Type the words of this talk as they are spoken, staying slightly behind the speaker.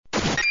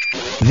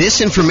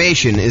This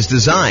information is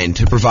designed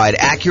to provide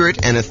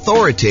accurate and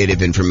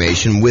authoritative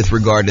information with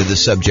regard to the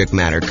subject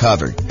matter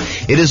covered.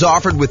 It is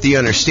offered with the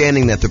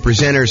understanding that the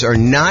presenters are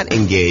not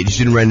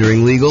engaged in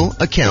rendering legal,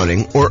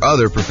 accounting, or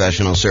other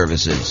professional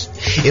services.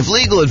 If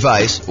legal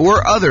advice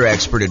or other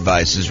expert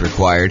advice is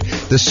required,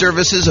 the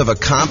services of a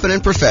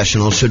competent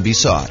professional should be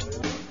sought.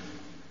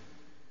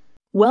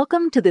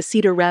 Welcome to the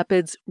Cedar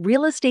Rapids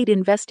Real Estate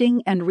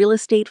Investing and Real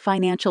Estate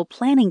Financial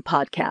Planning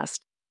Podcast.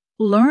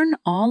 Learn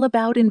all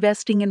about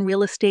investing in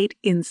real estate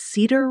in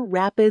Cedar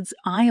Rapids,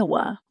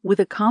 Iowa, with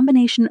a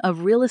combination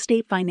of real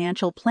estate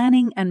financial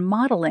planning and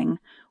modeling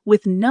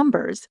with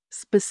numbers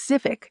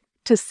specific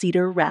to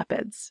Cedar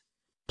Rapids.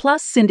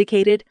 Plus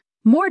syndicated,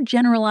 more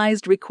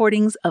generalized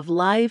recordings of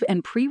live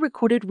and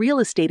pre-recorded real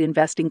estate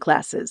investing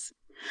classes.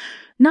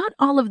 Not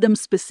all of them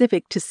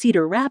specific to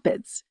Cedar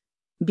Rapids.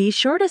 Be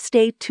sure to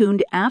stay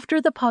tuned after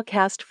the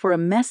podcast for a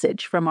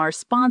message from our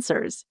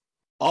sponsors.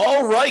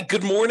 All right.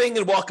 Good morning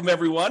and welcome,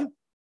 everyone.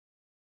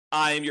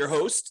 I am your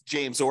host,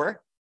 James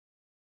Orr.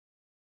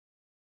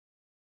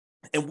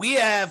 And we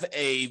have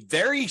a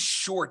very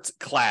short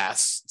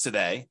class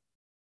today,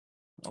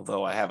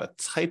 although I have a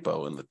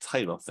typo in the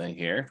title thing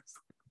here.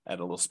 Add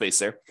a little space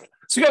there.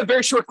 So we got a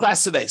very short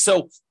class today.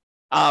 So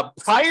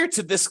prior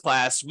to this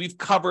class, we've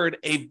covered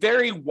a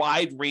very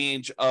wide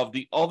range of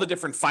all the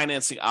different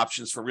financing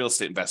options for real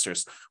estate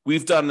investors.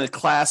 We've done a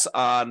class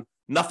on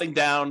nothing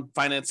down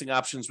financing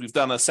options. We've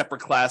done a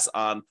separate class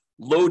on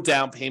low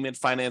down payment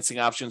financing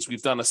options.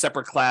 We've done a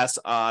separate class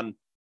on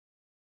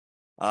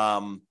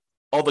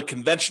all the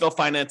conventional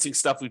financing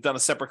stuff. We've done a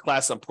separate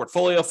class on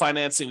portfolio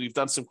financing. We've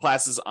done some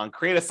classes on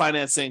creative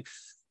financing.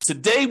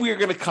 Today, we are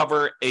going to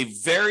cover a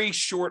very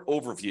short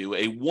overview,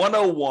 a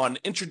 101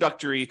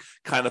 introductory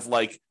kind of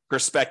like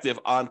perspective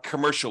on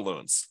commercial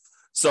loans.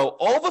 So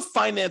all the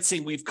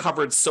financing we've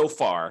covered so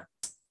far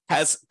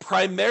has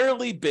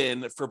primarily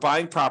been for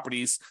buying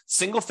properties,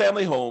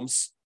 single-family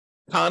homes,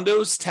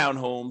 condos,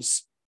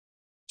 townhomes,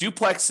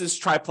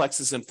 duplexes,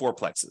 triplexes, and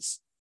fourplexes.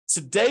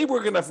 Today,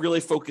 we're going to really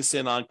focus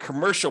in on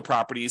commercial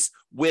properties,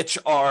 which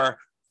are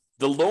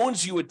the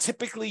loans you would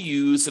typically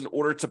use in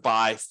order to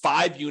buy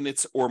 5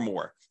 units or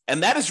more.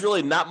 And that is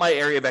really not my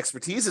area of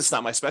expertise. It's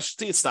not my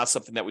specialty. It's not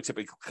something that we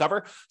typically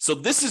cover. So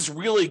this is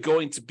really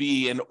going to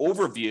be an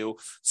overview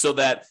so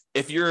that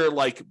if you're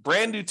like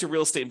brand new to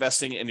real estate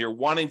investing and you're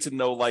wanting to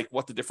know like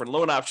what the different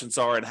loan options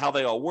are and how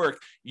they all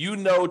work, you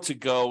know to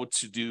go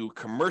to do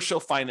commercial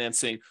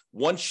financing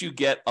once you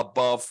get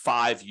above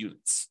 5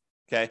 units.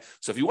 Okay,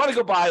 so if you want to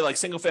go buy like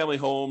single-family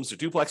homes or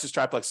duplexes,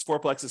 triplexes,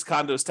 fourplexes,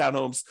 condos,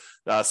 townhomes,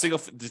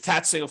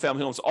 detached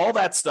single-family homes, all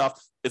that stuff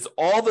is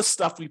all the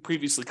stuff we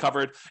previously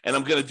covered. And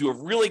I'm going to do a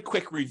really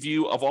quick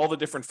review of all the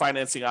different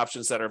financing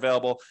options that are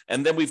available.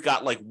 And then we've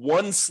got like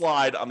one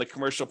slide on the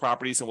commercial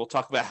properties, and we'll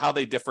talk about how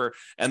they differ.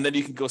 And then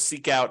you can go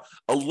seek out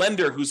a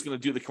lender who's going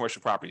to do the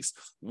commercial properties.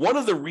 One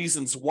of the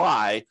reasons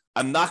why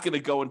I'm not going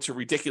to go into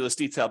ridiculous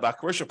detail about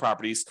commercial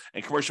properties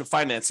and commercial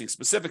financing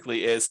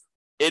specifically is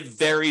it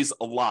varies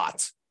a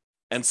lot.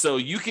 And so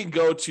you can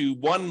go to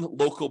one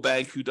local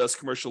bank who does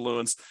commercial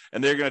loans,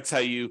 and they're going to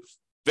tell you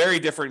very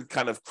different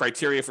kind of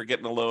criteria for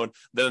getting a loan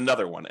than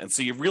another one. And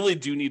so you really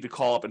do need to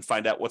call up and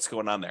find out what's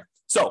going on there.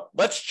 So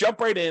let's jump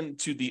right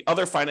into the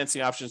other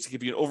financing options to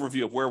give you an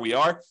overview of where we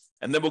are,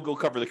 and then we'll go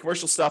cover the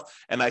commercial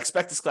stuff. And I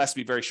expect this class to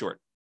be very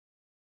short.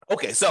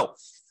 Okay, so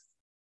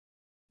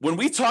when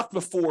we talked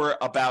before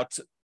about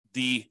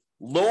the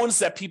loans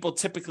that people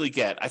typically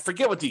get, I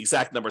forget what the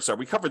exact numbers are.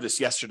 We covered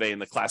this yesterday in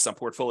the class on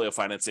portfolio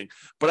financing,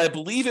 but I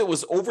believe it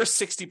was over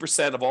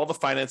 60% of all the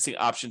financing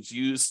options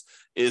used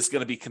is going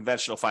to be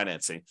conventional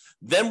financing.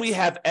 Then we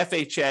have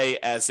FHA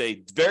as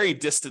a very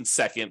distant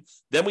second.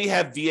 Then we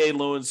have VA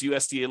loans,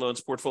 USDA loans,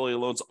 portfolio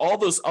loans, all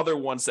those other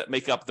ones that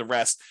make up the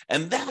rest.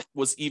 And that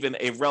was even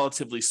a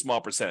relatively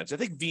small percentage. I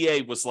think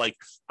VA was like,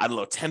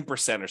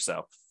 10% or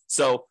so.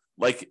 So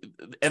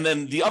and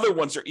then the other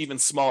ones are even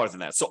smaller than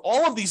that. So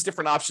all of these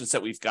different options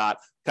that we've got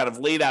kind of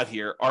laid out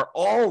here are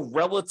all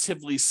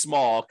relatively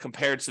small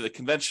compared to the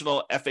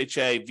conventional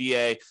FHA,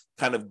 VA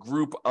kind of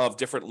group of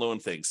different loan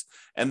things.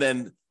 And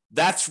then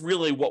that's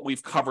really what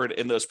we've covered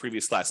in those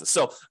previous classes.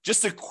 So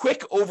just a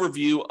quick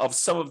overview of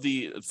some of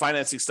the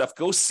financing stuff.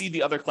 Go see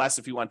the other class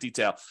if you want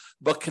detail.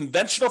 But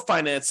conventional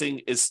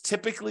financing is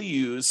typically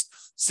used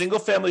single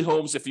family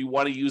homes if you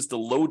want to use the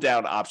low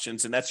down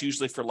options. And that's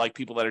usually for like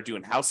people that are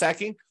doing house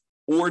hacking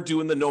or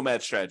doing the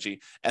nomad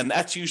strategy. And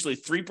that's usually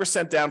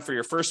 3% down for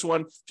your first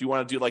one if you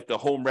want to do like the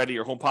home ready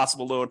or home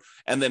possible loan,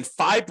 and then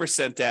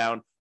 5%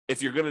 down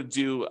if you're going to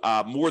do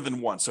more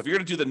than one. So if you're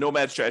going to do the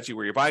nomad strategy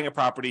where you're buying a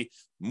property,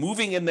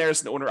 moving in there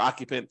as an owner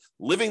occupant,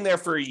 living there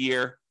for a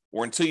year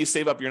or until you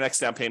save up your next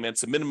down payment,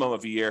 it's a minimum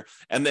of a year,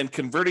 and then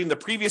converting the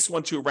previous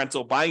one to a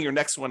rental, buying your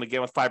next one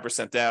again with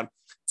 5% down.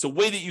 It's a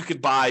way that you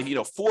could buy,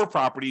 4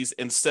 properties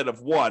instead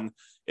of one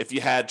if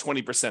you had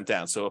 20%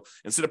 down. So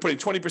instead of putting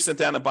 20%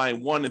 down and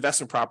buying one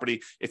investment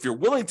property, if you're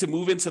willing to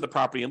move into the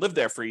property and live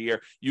there for a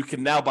year, you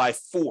can now buy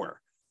 4.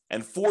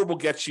 And 4 will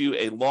get you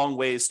a long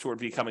ways toward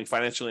becoming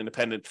financially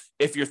independent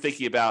if you're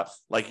thinking about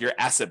like your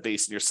asset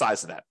base and your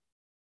size of that.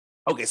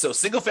 Okay, so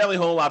single family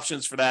home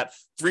options for that,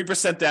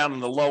 3% down on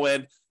the low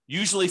end,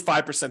 usually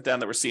 5% down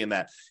that we're seeing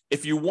that.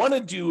 If you want to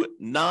do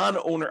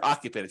non-owner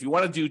occupant, if you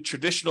want to do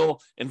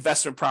traditional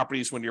investment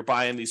properties when you're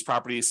buying these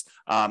properties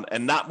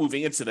and not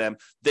moving into them,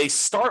 they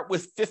start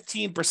with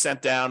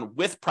 15% down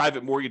with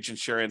private mortgage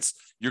insurance.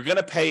 You're going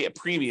to pay a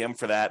premium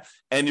for that,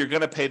 and you're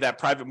going to pay that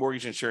private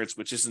mortgage insurance,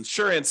 which is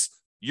insurance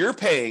you're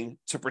paying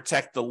to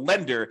protect the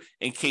lender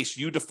in case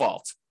you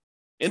default.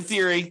 In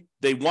theory,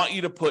 they want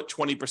you to put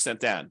 20%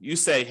 down. You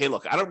say, hey,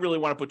 look, I don't really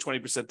want to put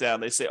 20% down.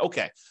 They say,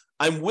 okay,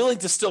 I'm willing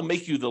to still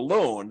make you the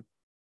loan.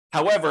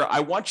 However, I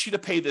want you to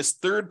pay this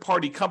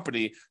third-party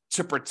company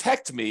to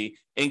protect me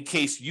in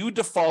case you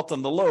default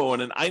on the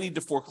loan and I need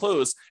to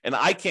foreclose and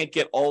I can't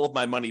get all of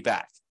my money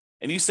back.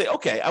 And you say,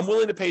 okay, I'm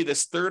willing to pay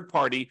this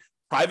third-party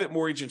private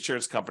mortgage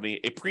insurance company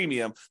a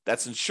premium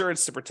that's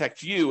insurance to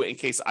protect you in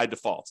case I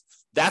default.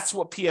 That's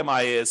what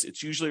PMI is.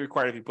 It's usually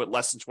required if you put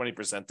less than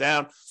 20%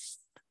 down.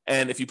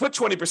 And if you put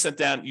 20%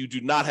 down, you do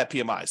not have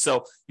PMI.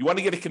 So you want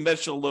to get a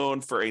conventional loan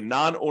for a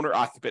non-owner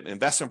occupant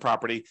investment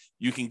property,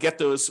 you can get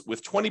those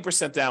with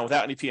 20% down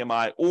without any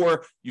PMI,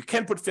 or you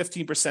can put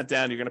 15%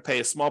 down. You're going to pay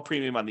a small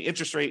premium on the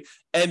interest rate,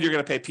 and you're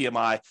going to pay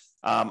PMI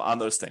on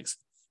those things.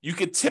 You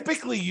could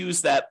typically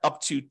use that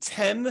up to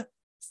 10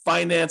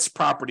 finance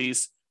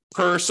properties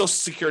per Social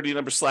Security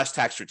number /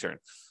 tax return.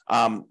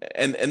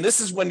 And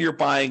this is when you're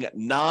buying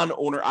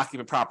non-owner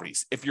occupant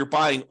properties. If you're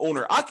buying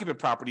owner occupant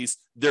properties,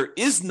 there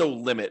is no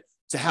limit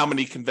to how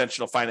many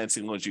conventional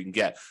financing loans you can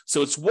get.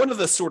 So it's one of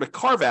the sort of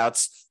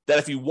carve-outs that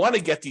if you want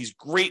to get these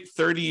great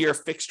 30-year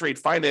fixed rate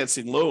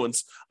financing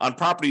loans on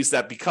properties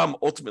that become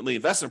ultimately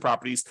investment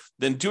properties,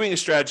 then doing a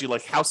strategy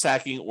like house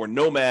hacking or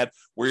Nomad,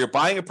 where you're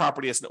buying a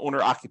property as an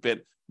owner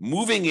occupant,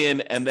 moving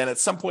in, and then at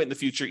some point in the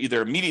future,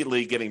 either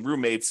immediately getting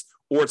roommates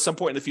or at some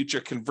point in the future,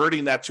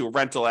 converting that to a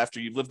rental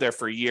after you've lived there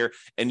for a year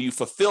and you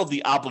fulfill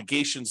the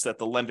obligations that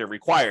the lender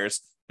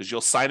requires, because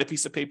you'll sign a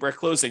piece of paper at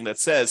closing that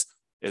says,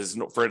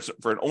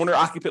 for an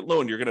owner-occupant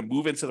loan, you're going to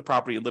move into the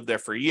property and live there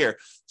for a year.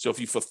 So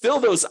if you fulfill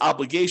those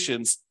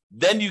obligations,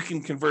 then you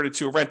can convert it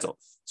to a rental.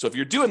 So if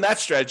you're doing that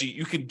strategy,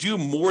 you can do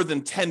more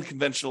than 10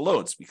 conventional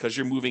loans because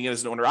you're moving in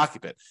as an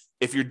owner-occupant.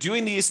 If you're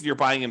doing these and you're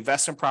buying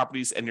investment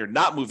properties and you're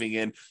not moving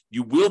in,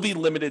 you will be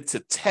limited to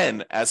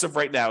 10 as of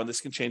right now, and this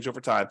can change over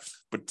time,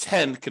 but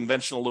 10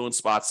 conventional loan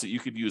spots that you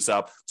could use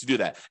up to do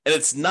that. And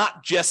it's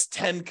not just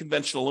 10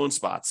 conventional loan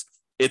spots.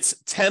 It's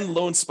 10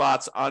 loan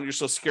spots on your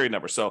Social Security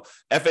number. So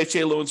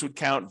FHA loans would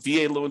count,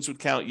 VA loans would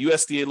count,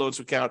 USDA loans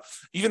would count,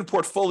 even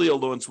portfolio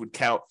loans would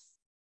count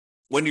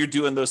when you're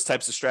doing those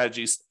types of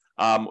strategies,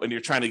 when you're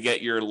trying to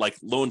get your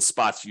loan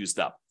spots used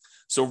up.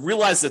 So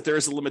realize that there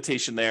is a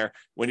limitation there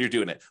when you're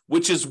doing it,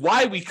 which is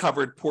why we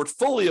covered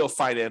portfolio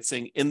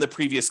financing in the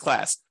previous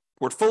class.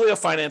 Portfolio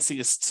financing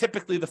is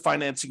typically the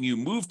financing you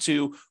move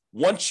to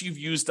once you've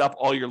used up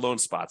all your loan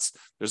spots.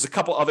 There's a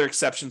couple other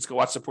exceptions. Go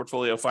watch the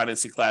portfolio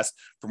financing class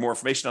for more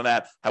information on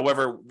that.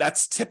 However,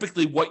 that's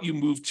typically what you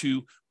move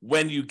to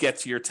when you get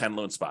to your 10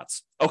 loan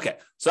spots. Okay,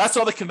 so that's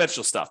all the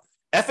conventional stuff.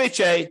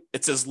 FHA,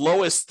 it's as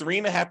low as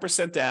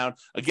 3.5% down.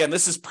 Again,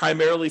 this is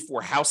primarily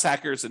for house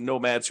hackers and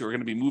nomads who are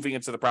going to be moving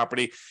into the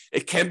property.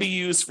 It can be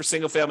used for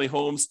single-family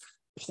homes,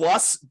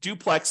 plus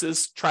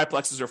duplexes,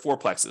 triplexes, or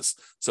fourplexes.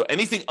 So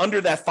anything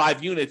under that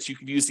 5 units, you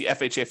can use the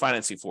FHA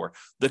financing for.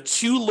 The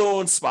two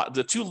loan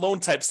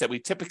types that we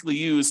typically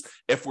use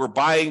if we're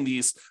buying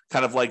these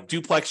kind of like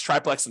duplex,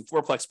 triplex, and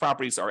fourplex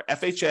properties are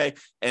FHA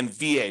and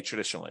VA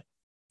traditionally.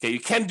 Okay,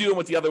 you can do them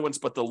with the other ones,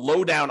 but the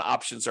low down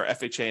options are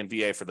FHA and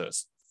VA for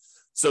those.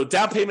 So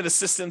down payment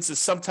assistance is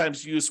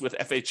sometimes used with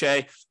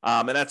FHA,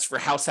 and that's for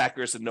house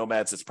hackers and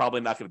nomads. It's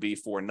probably not going to be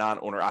for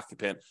non-owner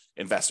occupant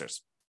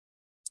investors.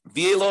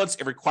 VA loans,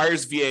 it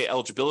requires VA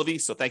eligibility.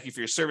 So thank you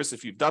for your service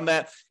if you've done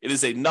that. It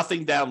is a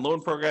nothing down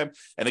loan program.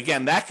 And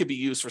again, that could be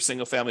used for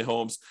single family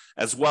homes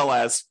as well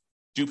as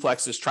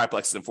duplexes,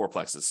 triplexes, and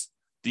fourplexes.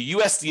 The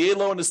USDA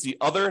loan is the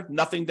other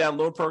nothing down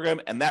loan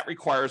program, and that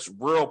requires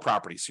rural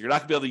property. So you're not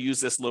going to be able to use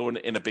this loan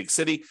in a big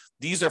city.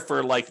 These are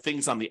for like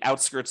things on the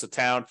outskirts of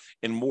town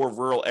in more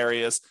rural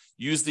areas.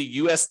 Use the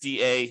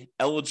USDA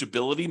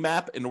eligibility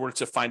map in order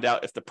to find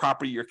out if the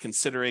property you're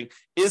considering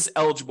is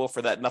eligible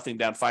for that nothing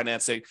down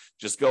financing.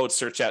 Just go and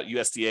search out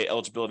USDA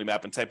eligibility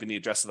map and type in the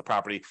address of the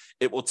property.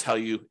 It will tell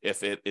you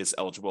if it is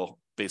eligible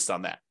based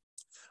on that.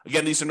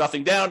 Again, these are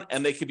nothing down,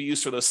 and they can be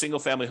used for those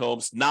single-family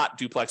homes, not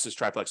duplexes,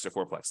 triplexes, or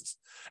fourplexes.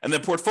 And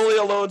then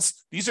portfolio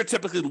loans, these are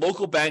typically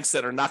local banks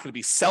that are not going to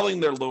be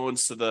selling their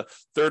loans to the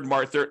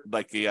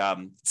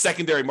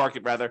secondary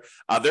market, rather.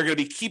 They're going to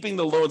be keeping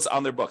the loans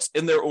on their books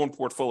in their own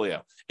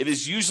portfolio. It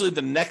is usually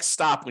the next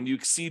stop when you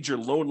exceed your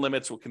loan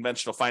limits with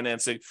conventional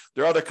financing.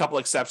 There are other couple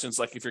exceptions,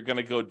 like if you're going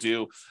to go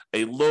do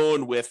a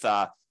loan with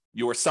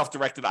your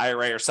self-directed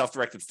IRA or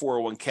self-directed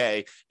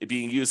 401k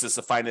being used as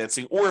a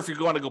financing, or if you're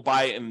going to go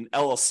buy an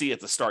LLC at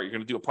the start, you're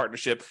going to do a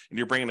partnership and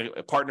you're bringing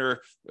a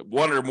partner,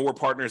 one or more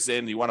partners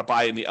in, you want to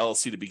buy in the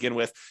LLC to begin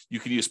with, you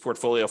can use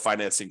portfolio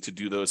financing to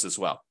do those as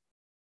well.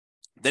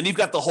 Then you've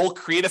got the whole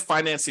creative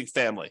financing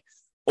family,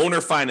 owner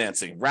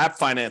financing, wrap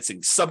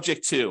financing,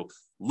 subject to,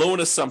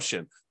 loan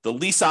assumption. the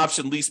lease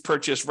option, lease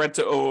purchase, rent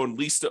to own,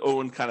 lease to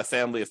own kind of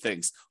family of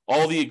things.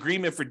 All the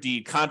agreement for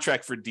deed,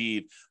 contract for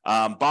deed,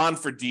 bond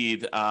for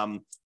deed,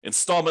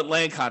 installment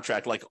land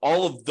contract, like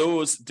all of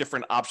those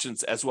different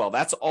options as well.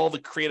 That's all the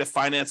creative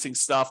financing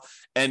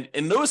stuff. And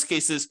in those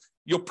cases,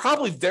 you'll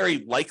probably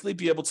very likely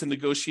be able to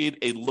negotiate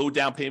a low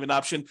down payment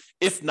option,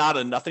 if not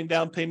a nothing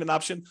down payment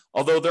option,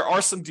 although there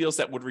are some deals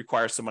that would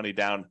require some money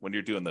down when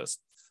you're doing those.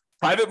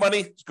 Private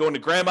money, going to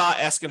grandma,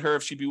 asking her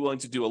if she'd be willing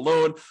to do a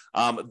loan.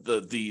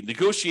 The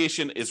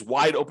negotiation is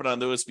wide open on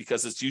those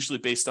because it's usually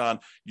based on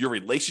your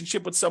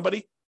relationship with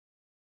somebody.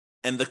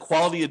 And the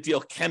quality of deal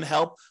can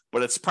help,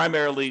 but it's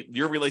primarily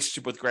your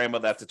relationship with grandma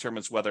that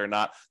determines whether or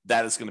not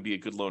that is going to be a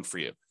good loan for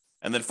you.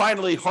 And then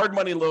finally, hard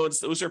money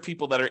loans. Those are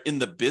people that are in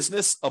the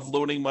business of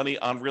loaning money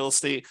on real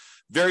estate,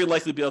 very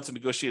likely be able to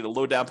negotiate a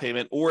low down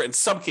payment, or in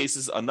some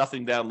cases, a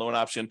nothing down loan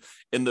option.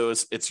 In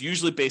those, it's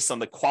usually based on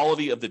the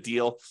quality of the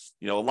deal.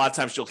 A lot of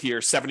times you'll hear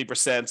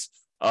 70%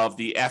 of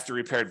the after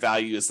repaired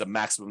value is the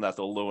maximum that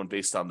they'll loan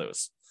based on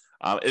those.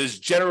 It is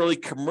generally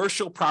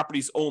commercial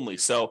properties only.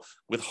 So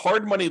with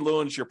hard money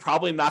loans, you're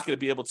probably not going to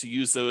be able to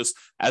use those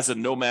as a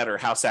nomad or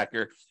house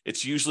hacker.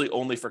 It's usually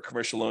only for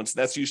commercial loans.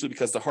 That's usually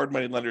because the hard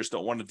money lenders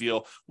don't want to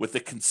deal with the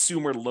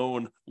consumer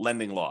loan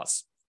lending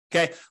laws.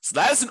 Okay, so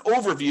that is an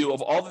overview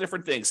of all the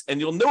different things. And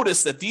you'll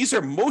notice that these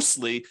are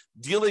mostly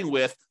dealing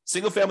with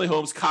single family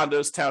homes,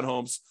 condos,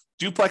 townhomes,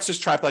 duplexes,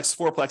 triplexes,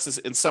 fourplexes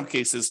in some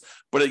cases,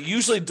 but it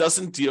usually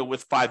doesn't deal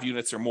with 5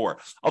 units or more.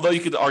 Although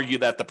you could argue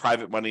that the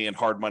private money and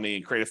hard money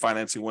and creative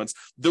financing ones,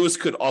 those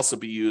could also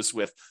be used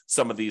with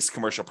some of these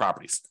commercial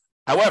properties.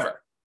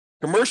 However,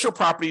 commercial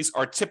properties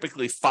are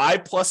typically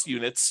 5+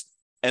 units,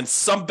 and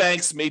some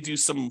banks may do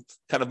some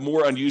kind of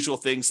more unusual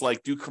things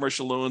like do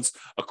commercial loans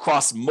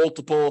across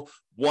multiple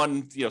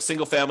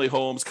single family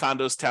homes,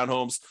 condos,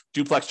 townhomes,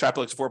 duplex,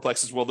 triplex,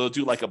 fourplexes. Well, they'll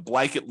do like a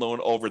blanket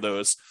loan over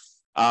those.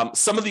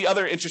 Some of the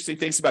other interesting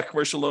things about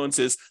commercial loans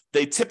is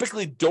they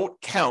typically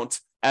don't count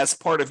as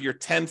part of your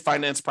 10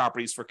 finance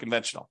properties for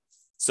conventional.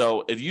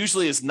 So it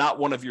usually is not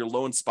one of your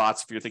loan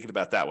spots if you're thinking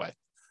about it that way.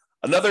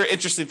 Another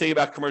interesting thing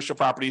about commercial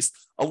properties,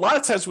 a lot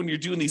of times when you're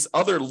doing these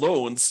other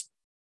loans,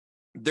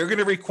 they're going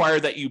to require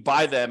that you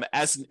buy them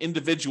as an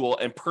individual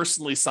and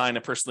personally sign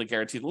and personally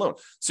guarantee the loan.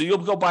 So you'll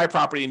go buy a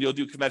property and you'll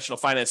do conventional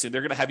financing.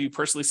 They're going to have you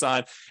personally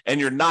sign, and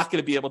you're not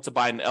going to be able to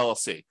buy an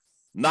LLC.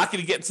 Not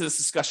going to get into this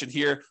discussion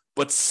here,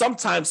 but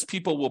sometimes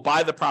people will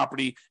buy the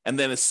property, and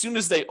then as soon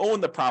as they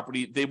own the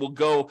property, they will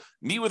go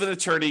meet with an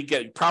attorney,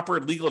 get proper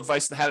legal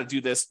advice on how to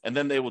do this, and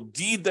then they will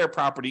deed their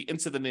property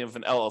into the name of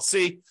an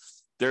LLC.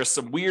 There's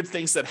some weird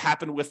things that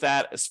happen with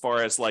that as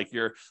far as like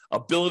your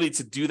ability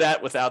to do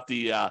that without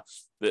the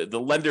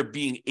lender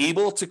being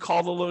able to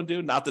call the loan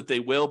due. Not that they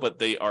will, but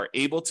they are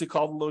able to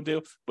call the loan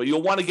due. But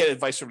you'll want to get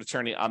advice from an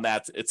attorney on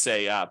that. It's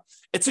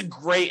a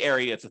gray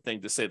area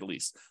to say the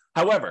least.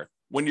 However,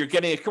 when you're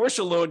getting a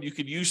commercial loan, you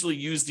could usually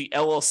use the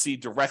LLC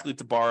directly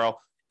to borrow.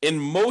 In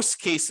most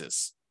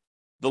cases,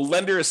 the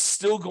lender is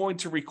still going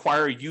to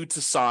require you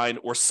to sign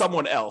or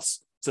someone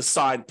else to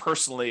sign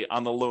personally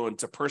on the loan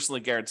to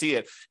personally guarantee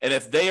it. And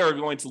if they are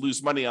going to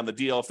lose money on the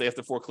deal, if they have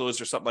to foreclose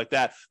or something like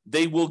that,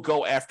 they will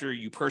go after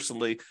you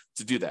personally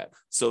to do that.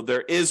 So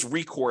there is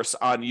recourse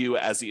on you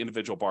as the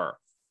individual borrower.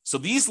 So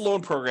these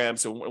loan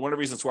programs, and one of the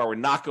reasons why we're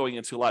not going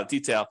into a lot of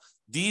detail,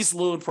 these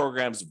loan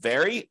programs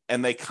vary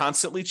and they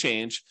constantly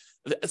change.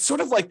 It's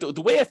sort of like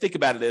the way I think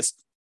about it is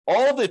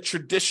all the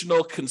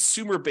traditional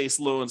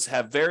consumer-based loans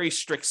have very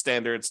strict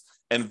standards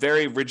and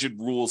very rigid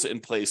rules in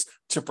place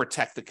to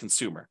protect the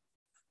consumer.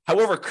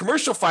 However,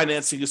 commercial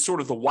financing is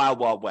sort of the wild,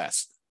 wild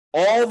west.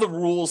 All the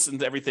rules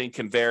and everything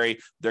can vary.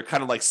 They're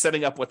kind of like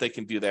setting up what they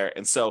can do there.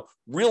 And so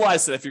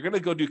realize that if you're going to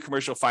go do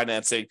commercial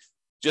financing,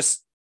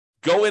 just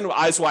go in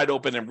eyes wide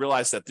open and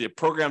realize that the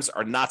programs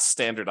are not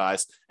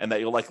standardized and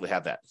that you'll likely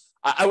have that.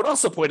 I would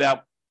also point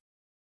out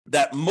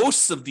that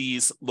most of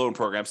these loan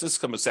programs, there's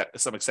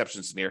some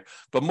exceptions in here,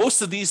 but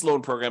most of these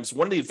loan programs,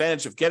 one of the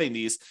advantages of getting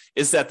these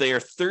is that they are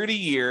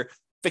 30-year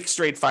fixed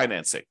rate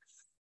financing.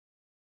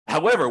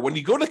 However, when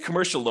you go to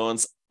commercial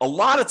loans, a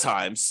lot of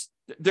times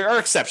there are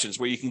exceptions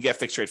where you can get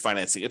fixed rate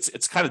financing.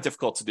 It's kind of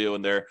difficult to do,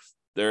 and they're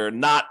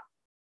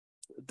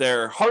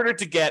harder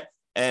to get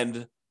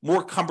and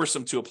more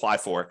cumbersome to apply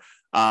for.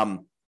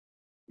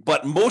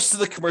 But most of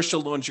the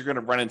commercial loans you're going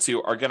to run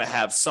into are going to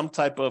have some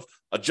type of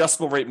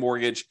adjustable rate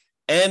mortgage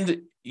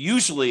and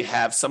usually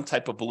have some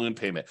type of balloon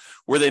payment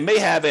where they may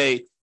have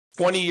a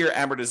 20-year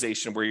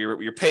amortization where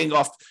you're paying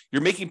off,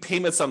 you're making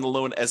payments on the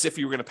loan as if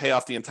you were going to pay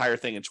off the entire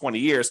thing in 20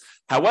 years.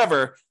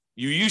 However,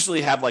 you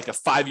usually have like a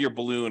 5-year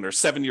balloon or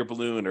 7-year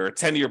balloon or a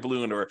 10-year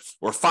balloon or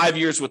 5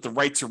 years with the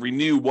right to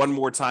renew one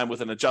more time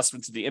with an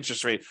adjustment to the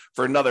interest rate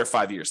for another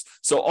 5 years.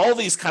 So all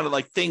these kind of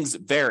like things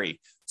vary.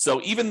 So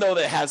even though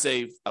that has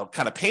a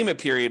kind of payment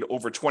period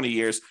over 20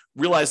 years,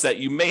 realize that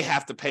you may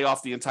have to pay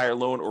off the entire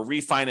loan or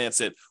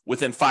refinance it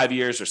within 5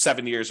 years or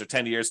 7 years or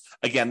 10 years.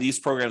 Again, these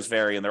programs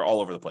vary and they're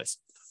all over the place.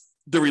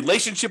 The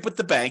relationship with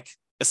the bank,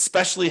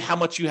 especially how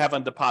much you have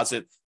on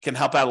deposit, can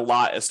help out a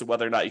lot as to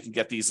whether or not you can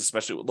get these,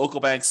 especially with local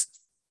banks.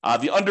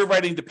 The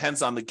underwriting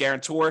depends on the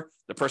guarantor,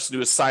 the person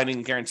who is signing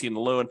and guaranteeing the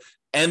loan,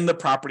 and the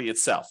property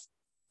itself.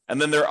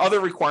 And then there are other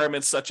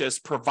requirements such as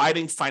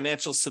providing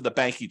financials to the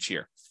bank each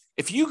year.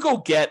 If you go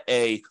get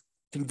a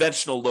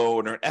conventional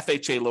loan or an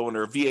FHA loan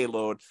or a VA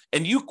loan,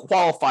 and you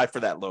qualify for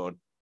that loan,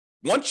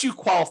 once you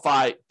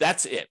qualify,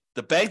 that's it.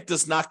 The bank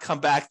does not come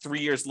back 3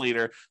 years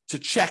later to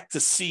check to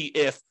see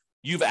if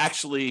you've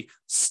actually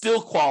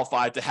still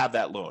qualified to have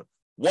that loan.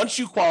 Once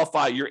you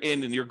qualify, you're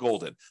in and you're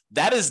golden.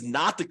 That is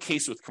not the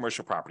case with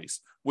commercial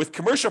properties. With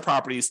commercial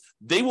properties,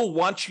 they will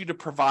want you to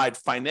provide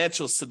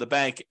financials to the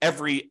bank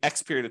every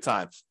X period of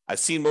time. I've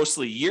seen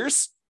mostly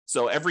years.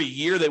 So every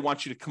year they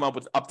want you to come up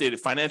with updated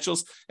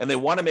financials, and they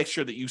want to make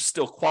sure that you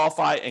still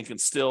qualify and can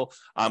still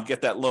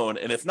get that loan.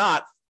 And if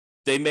not,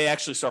 they may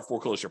actually start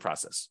foreclosure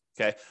process.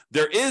 Okay.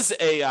 There is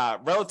a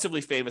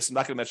relatively famous, I'm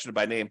not going to mention it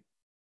by name,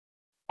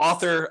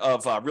 author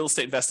of real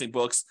estate investing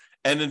books,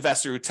 an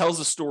investor who tells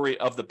the story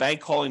of the bank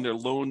calling their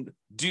loan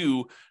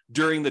due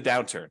during the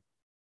downturn.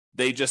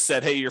 They just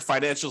said, hey, your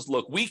financials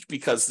look weak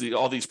because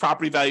all these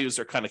property values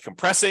are kind of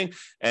compressing.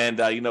 And,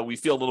 we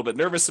feel a little bit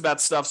nervous about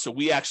stuff. So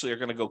we actually are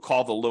going to go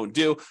call the loan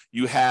due.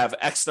 You have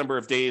X number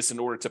of days in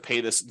order to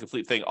pay this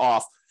complete thing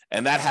off.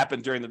 And that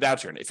happened during the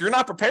downturn. If you're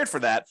not prepared for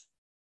that,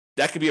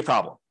 that could be a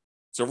problem.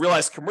 So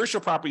realize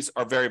commercial properties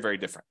are very, very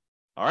different.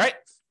 All right.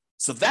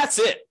 So that's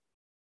it.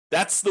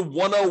 That's the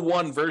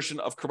 101 version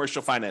of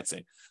commercial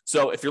financing.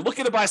 So if you're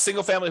looking to buy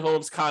single family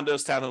homes,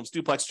 condos, townhomes,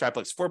 duplex,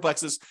 triplex,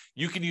 fourplexes,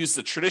 you can use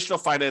the traditional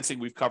financing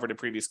we've covered in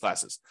previous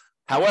classes.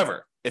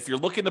 However, if you're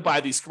looking to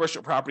buy these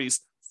commercial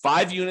properties,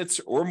 5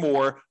 units or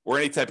more, or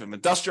any type of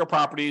industrial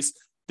properties,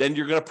 then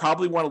you're going to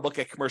probably want to look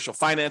at commercial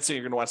financing.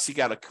 You're going to want to seek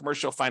out a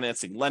commercial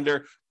financing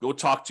lender. Go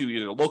talk to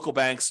either local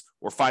banks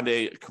or find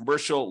a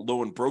commercial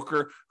loan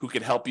broker who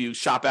can help you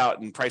shop out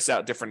and price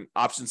out different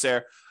options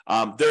there.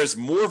 There's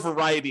more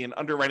variety in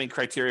underwriting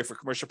criteria for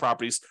commercial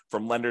properties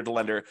from lender to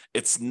lender.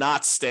 It's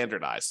not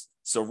standardized.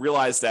 So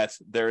realize that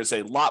there is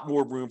a lot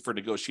more room for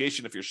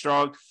negotiation if you're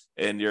strong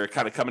and you're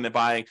kind of coming and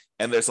buying.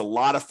 And there's a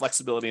lot of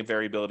flexibility and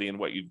variability in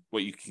what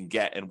you can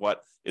get and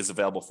what is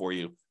available for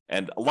you.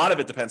 And a lot of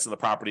it depends on the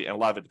property, and a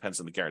lot of it depends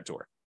on the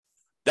guarantor.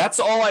 That's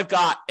all I've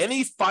got.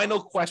 Any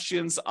final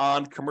questions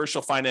on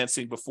commercial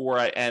financing before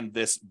I end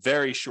this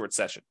very short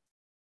session?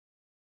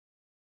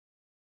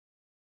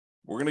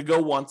 We're going to go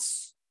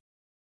once.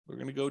 We're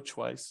going to go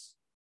twice.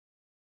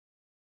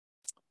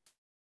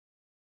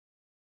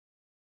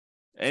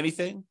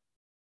 Anything?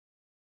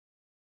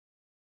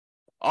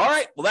 All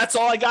right. Well, that's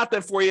all I got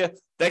then for you.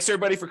 Thanks,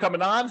 everybody, for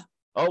coming on.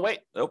 Oh, wait.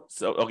 Nope.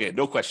 So, okay.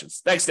 No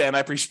questions. Thanks, Dan. I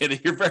appreciate it.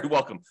 You're very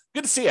welcome.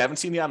 Good to see you. I haven't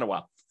seen you in a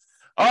while.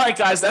 All right,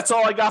 guys. That's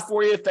all I got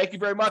for you. Thank you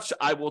very much.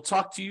 I will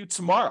talk to you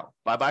tomorrow.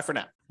 Bye-bye for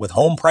now. With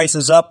home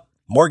prices up,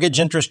 mortgage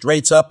interest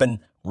rates up, and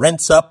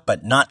rents up,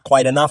 but not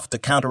quite enough to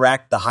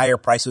counteract the higher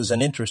prices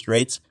and interest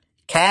rates,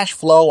 cash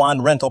flow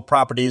on rental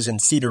properties in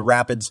Cedar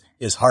Rapids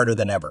is harder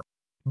than ever.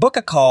 Book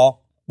a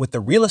call with the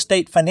Real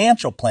Estate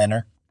Financial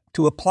Planner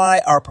to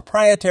apply our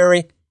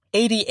proprietary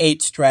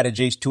 88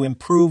 strategies to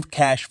improve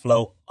cash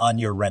flow on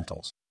your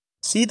rentals.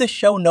 See the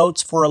show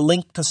notes for a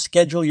link to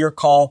schedule your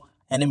call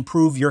and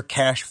improve your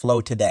cash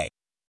flow today.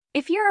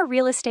 If you're a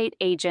real estate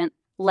agent,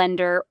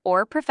 lender,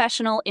 or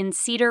professional in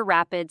Cedar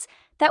Rapids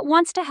that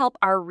wants to help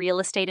our real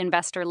estate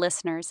investor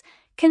listeners,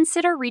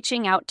 consider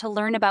reaching out to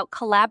learn about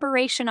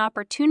collaboration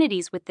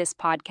opportunities with this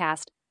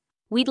podcast.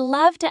 We'd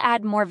love to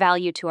add more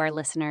value to our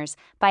listeners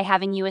by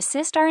having you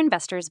assist our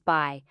investors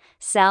buy,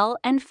 sell,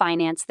 and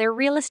finance their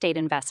real estate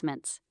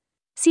investments.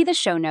 See the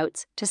show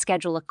notes to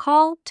schedule a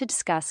call to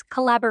discuss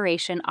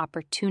collaboration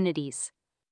opportunities.